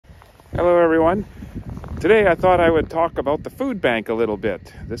Hello everyone. Today I thought I would talk about the food bank a little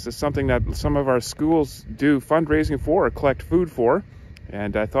bit. This is something that some of our schools do fundraising for or collect food for,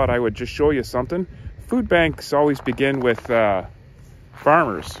 and I thought I would just show you something. Food banks always begin with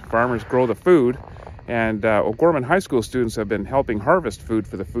farmers. Farmers grow the food, and O'Gorman High School students have been helping harvest food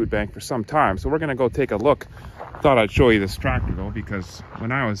for the food bank for some time. So we're going to go take a look. Thought I'd show you this tractor though, because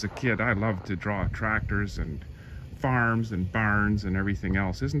when I was a kid I loved to draw tractors and farms and barns and everything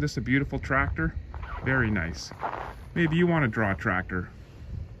else. Isn't this a beautiful tractor? Very nice. Maybe you want to draw a tractor.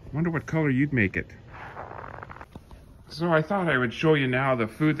 Wonder what color you'd make it. So I thought I would show you now the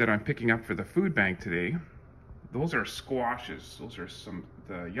food that I'm picking up for the food bank today. Those are squashes.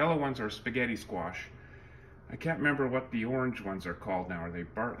 The yellow ones are spaghetti squash. I can't remember what the orange ones are called now. Are they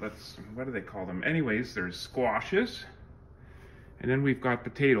Bartlett's? What do they call them? Anyways, there's squashes. And then we've got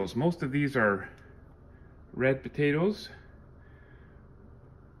potatoes. Most of these are red potatoes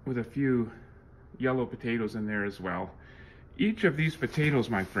with a few yellow potatoes in there as well. Each of these potatoes,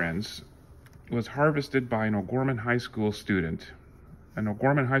 my friends, was harvested by an O'Gorman High School student. An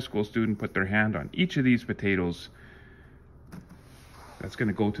O'Gorman High School student put their hand on each of these potatoes. That's going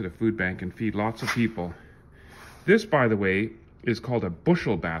to go to the food bank and feed lots of people. This, by the way, is called a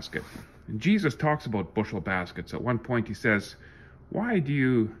bushel basket. And Jesus talks about bushel baskets. At one point he says,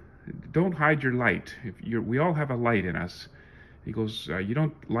 don't hide your light. We all have a light in us. He goes, you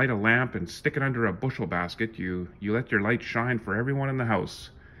don't light a lamp and stick it under a bushel basket. You let your light shine for everyone in the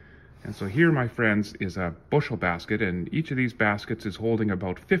house. And so here, my friends, is a bushel basket, and each of these baskets is holding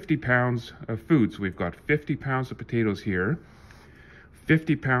about 50 pounds of food. So we've got 50 pounds of potatoes here,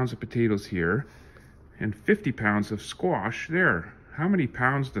 50 pounds of potatoes here, and 50 pounds of squash there. How many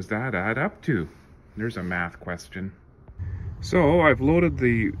pounds does that add up to? There's a math question. So I've loaded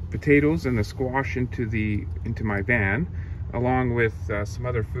the potatoes and the squash into my van, along with some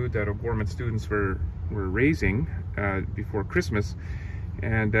other food that O'Gorman students were raising before Christmas.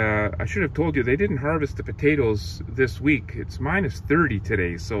 And I should have told you, they didn't harvest the potatoes this week. It's minus 30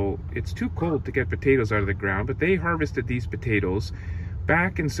 today, so it's too cold to get potatoes out of the ground. But they harvested these potatoes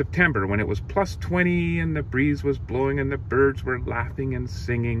back in September when it was plus 20 and the breeze was blowing and the birds were laughing and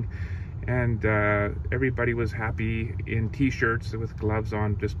singing. And everybody was happy in t-shirts with gloves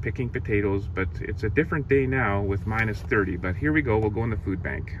on, just picking potatoes. But it's a different day now with minus 30. But here we go, we'll go in the food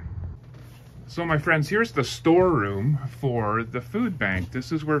bank. So my friends, here's the storeroom for the food bank.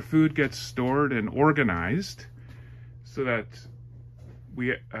 This is where food gets stored and organized so that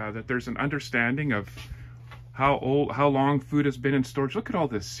that there's an understanding of how long food has been in storage. Look at all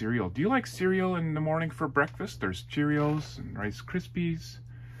this cereal. Do you like cereal in the morning for breakfast? There's Cheerios and Rice Krispies,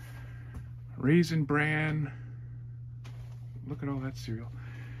 Raisin Bran. Look at all that cereal.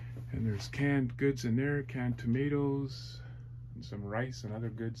 And there's canned goods in there, canned tomatoes, and some rice and other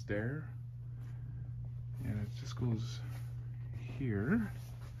goods there. And it just goes here.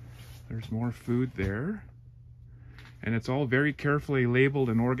 There's more food there. And it's all very carefully labeled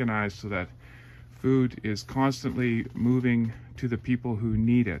and organized so that food is constantly moving to the people who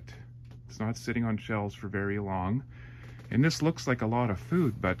need it. It's not sitting on shelves for very long. And this looks like a lot of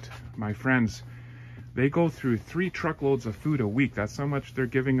food, but my friends, they go through 3 truckloads of food a week. That's how much they're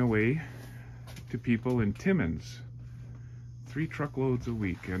giving away to people in Timmins. 3 truckloads a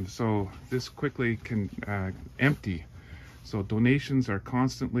week, and so this quickly can empty. So donations are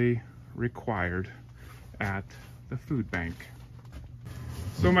constantly required at the food bank.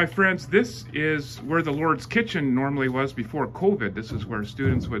 So my friends, this is where the Lord's Kitchen normally was before COVID. This is where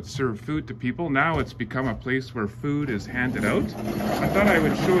students would serve food to people. Now it's become a place where food is handed out. I thought I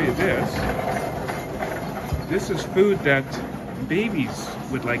would show you this. This is food that babies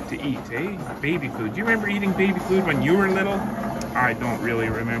would like to eat, eh? Baby food. Do you remember eating baby food when you were little? I don't really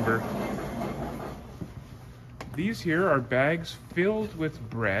remember. These here are bags filled with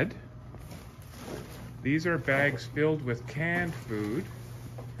bread. These are bags filled with canned food.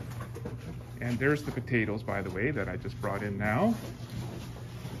 And there's the potatoes, by the way, that I just brought in now.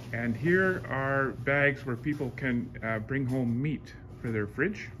 And here are bags where people can bring home meat for their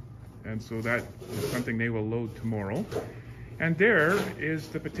fridge. And so that is something they will load tomorrow. And there is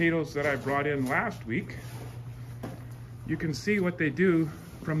the potatoes that I brought in last week. You can see what they do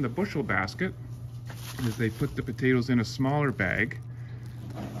from the bushel basket is they put the potatoes in a smaller bag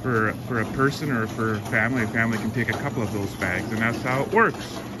for a person or for a family. A family can take a couple of those bags, and that's how it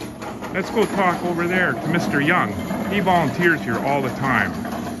works. Let's go talk over there to Mr. Young. He volunteers here all the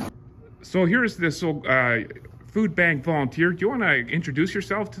time. So here's this food bank volunteer. Do you want to introduce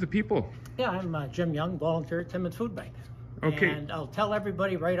yourself to the people? Yeah, I'm Jim Young, volunteer at Timmins Food Bank. Okay. And I'll tell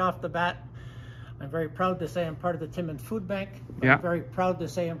everybody right off the bat, I'm very proud to say I'm part of the Timmins Food Bank. Yeah. I'm very proud to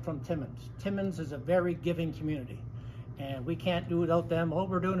say I'm from Timmins. Timmins is a very giving community, and we can't do without them. All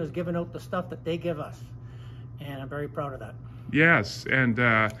we're doing is giving out the stuff that they give us, and I'm very proud of that. Yes, and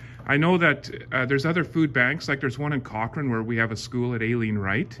I know that there's other food banks, like there's one in Cochrane where we have a school at Aileen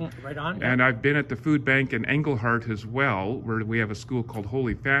Wright. Right on. Yeah. And I've been at the food bank in Englehart as well, where we have a school called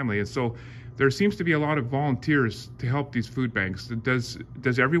Holy Family. And so there seems to be a lot of volunteers to help these food banks.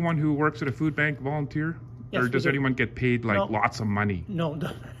 Does everyone who works at a food bank volunteer? Yes, or does anyone get paid like lots of money? No.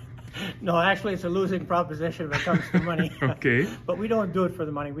 No, actually, it's a losing proposition when it comes to money. Okay. But we don't do it for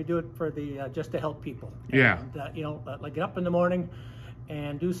the money. We do it for the just to help people. Yeah. And, you know, like get up in the morning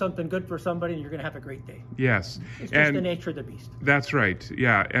and do something good for somebody, and you're going to have a great day. Yes. It's just the nature of the beast. That's right.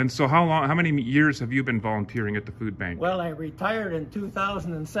 Yeah. And so how many years have you been volunteering at the food bank? Well, I retired in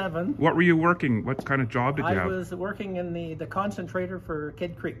 2007. What were you working? What kind of job did you have? I was working in the concentrator for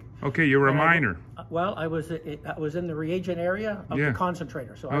Kidd Creek. Okay, you were a miner. Well, I was in the reagent area of the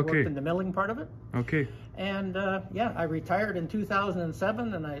concentrator, so I worked in the milling part of it. Okay. And yeah, I retired in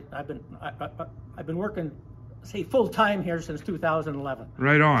 2007, and I've been working, say, full time here since 2011.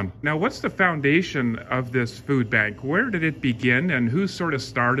 Right on. Now, what's the foundation of this food bank? Where did it begin, and who sort of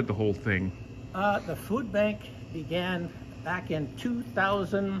started the whole thing? The food bank began back in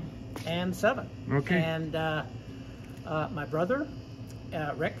 2007. Okay. And my brother,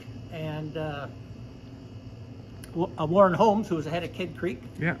 Rick, and Warren Holmes, who was the head of Kidd Creek,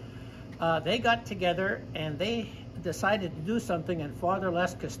 they got together and they decided to do something in Father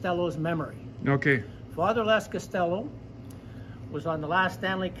Les Costello's memory. Okay. Father Les Costello was on the last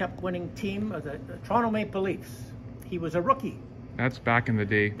Stanley Cup winning team of the Toronto Maple Leafs. He was a rookie. That's back in the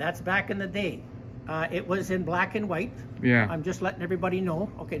day. That's back in the day. It was in black and white. Yeah. I'm just letting everybody know.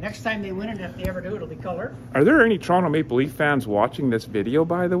 Okay, next time they win it, if they ever do, it'll be color. Are there any Toronto Maple Leaf fans watching this video,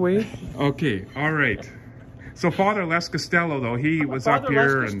 by the way? Okay, all right. So Father Les Costello, though, he was up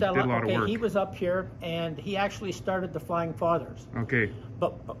here and did a lot of work. He was up here, and he actually started the Flying Fathers. Okay.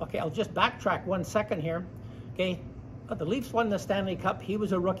 But, okay, I'll just backtrack 1 second here. Okay, the Leafs won the Stanley Cup. He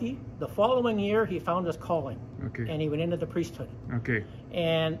was a rookie. The following year, he found his calling. Okay. And he went into the priesthood. Okay.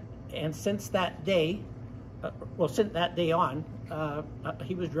 And since that day, since that day on,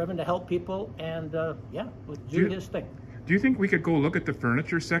 he was driven to help people and, yeah, do his thing. Do you think we could go look at the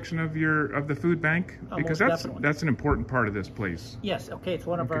furniture section of the food bank? Because that's an important part of this place. Yes. Okay. It's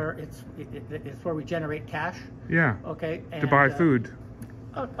one of our. It's where we generate cash. Yeah. Okay. And, to buy food.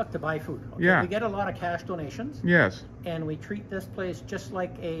 To buy food. Okay? Yeah. We get a lot of cash donations. Yes. And we treat this place just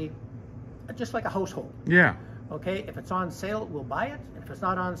like a household. Yeah. Okay. If it's on sale, we'll buy it. If it's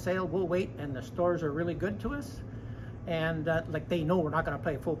not on sale, we'll wait. And the stores are really good to us. And like they know we're not going to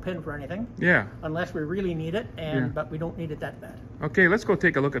play full pin for anything. Yeah. Unless we really need it, but we don't need it that bad. Okay, let's go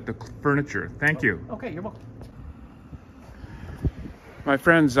take a look at the furniture. Thank you. Okay, you're welcome. My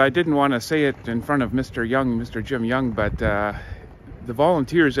friends, I didn't want to say it in front of Mr. Jim Young, but the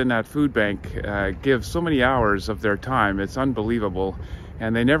volunteers in that food bank give so many hours of their time. It's unbelievable,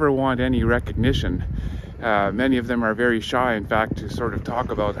 and they never want any recognition. Many of them are very shy, in fact, to sort of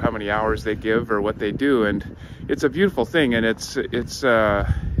talk about how many hours they give or what they do, and it's a beautiful thing, and it's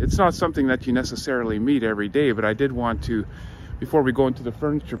not something that you necessarily meet every day. But I did want to, before we go into the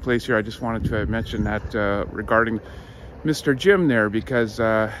furniture place here, I just wanted to mention that regarding Mr. Jim there, because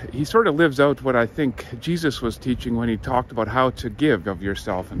he sort of lives out what I think Jesus was teaching when he talked about how to give of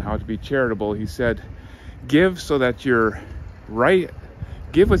yourself and how to be charitable. He said, give with your right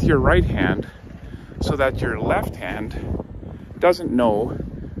hand, so that your left hand doesn't know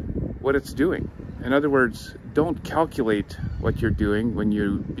what it's doing. In other words, don't calculate what you're doing when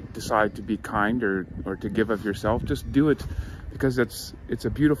you decide to be kind or to give of yourself. Just do it because it's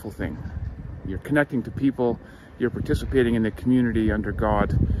a beautiful thing. You're connecting to people, you're participating in the community under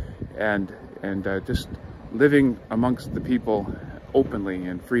God, and just living amongst the people openly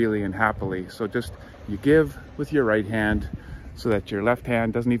and freely and happily. So just you give with your right hand, so that your left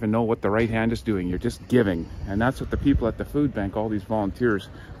hand doesn't even know what the right hand is doing. You're just giving. And that's what the people at the food bank, all these volunteers,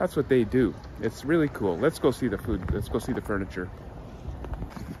 that's what they do. It's really cool. Let's go see the food. Let's go see the furniture.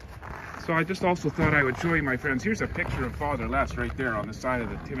 So I just also thought I would show you, my friends, here's a picture of Father Les right there on the side of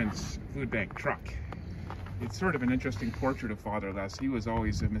the Timmins food bank truck. It's sort of an interesting portrait of Father Les. He was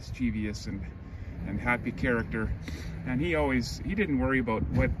always a mischievous and happy character. And he didn't worry about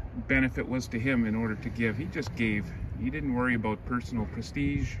what benefit was to him in order to give. He just gave. He didn't worry about personal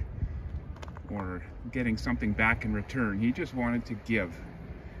prestige or getting something back in return. He just wanted to give.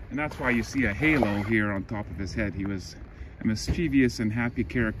 And that's why you see a halo here on top of his head. He was a mischievous and happy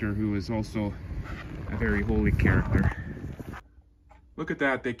character who was also a very holy character. Look at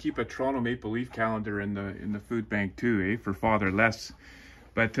that. They keep a Toronto Maple Leaf calendar in the food bank too, for Father Les.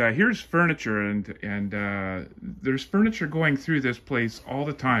 But here's furniture, and there's furniture going through this place all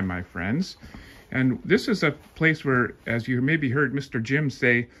the time, my friends. And this is a place where, as you maybe heard Mr. Jim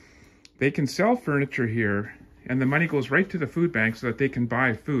say, they can sell furniture here, and the money goes right to the food bank so that they can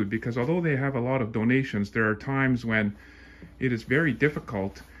buy food. Because although they have a lot of donations, there are times when it is very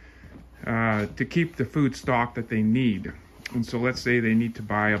difficult to keep the food stock that they need. And so let's say they need to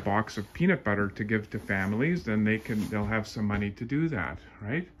buy a box of peanut butter to give to families, then they'll have some money to do that,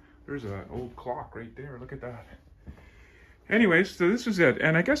 right? There's an old clock right there. Look at that. Anyways, so this is it.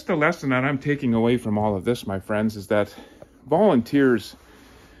 And I guess the lesson that I'm taking away from all of this, my friends, is that volunteers,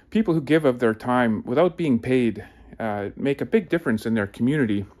 people who give of their time without being paid, make a big difference in their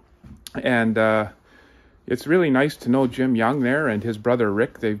community. And it's really nice to know Jim Young there and his brother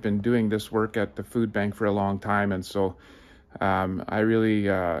Rick. They've been doing this work at the food bank for a long time. And so I really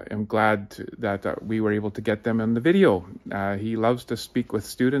am glad that we were able to get them in the video. He loves to speak with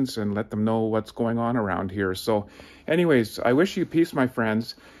students and let them know what's going on around here. So anyways, I wish you peace, my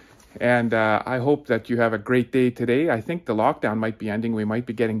friends. And I hope that you have a great day today. I think the lockdown might be ending. We might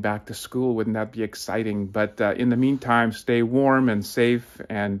be getting back to school. Wouldn't that be exciting? But in the meantime, stay warm and safe,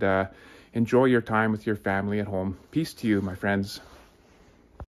 and enjoy your time with your family at home. Peace to you, my friends.